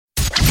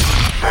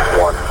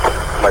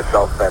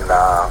myself and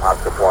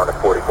Oscar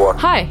 444.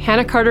 Hi,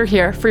 Hannah Carter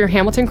here for your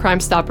Hamilton Crime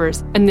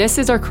Stoppers, and this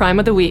is our Crime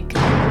of the Week.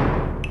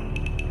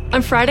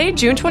 On Friday,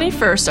 June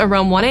 21st,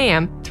 around 1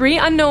 a.m., 3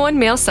 unknown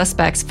male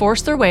suspects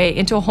forced their way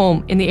into a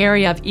home in the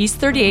area of East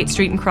 38th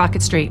Street and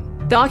Crockett Street.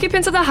 The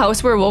occupants of the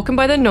house were awoken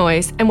by the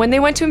noise, and when they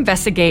went to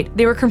investigate,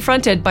 they were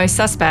confronted by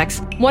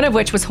suspects, one of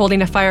which was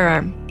holding a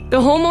firearm. The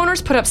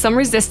homeowners put up some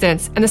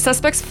resistance, and the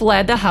suspects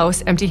fled the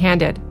house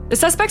empty-handed. The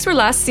suspects were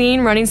last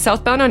seen running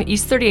southbound on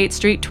East 38th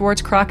Street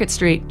towards Crockett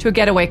Street to a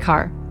getaway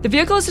car. The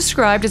vehicle is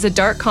described as a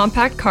dark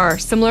compact car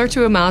similar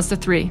to a Mazda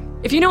 3.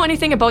 If you know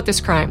anything about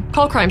this crime,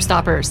 call Crime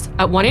Stoppers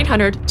at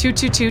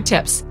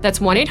 1-800-222-TIPS. That's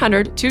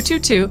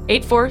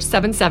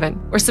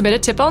 1-800-222-8477. Or submit a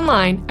tip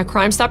online at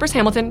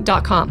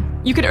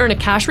crimestoppershamilton.com. You can earn a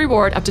cash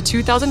reward up to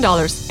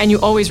 $2,000, and you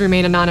always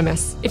remain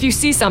anonymous. If you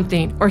see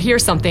something or hear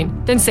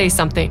something, then say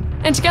something.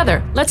 And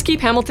together, let's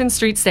keep Hamilton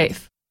Street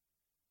safe.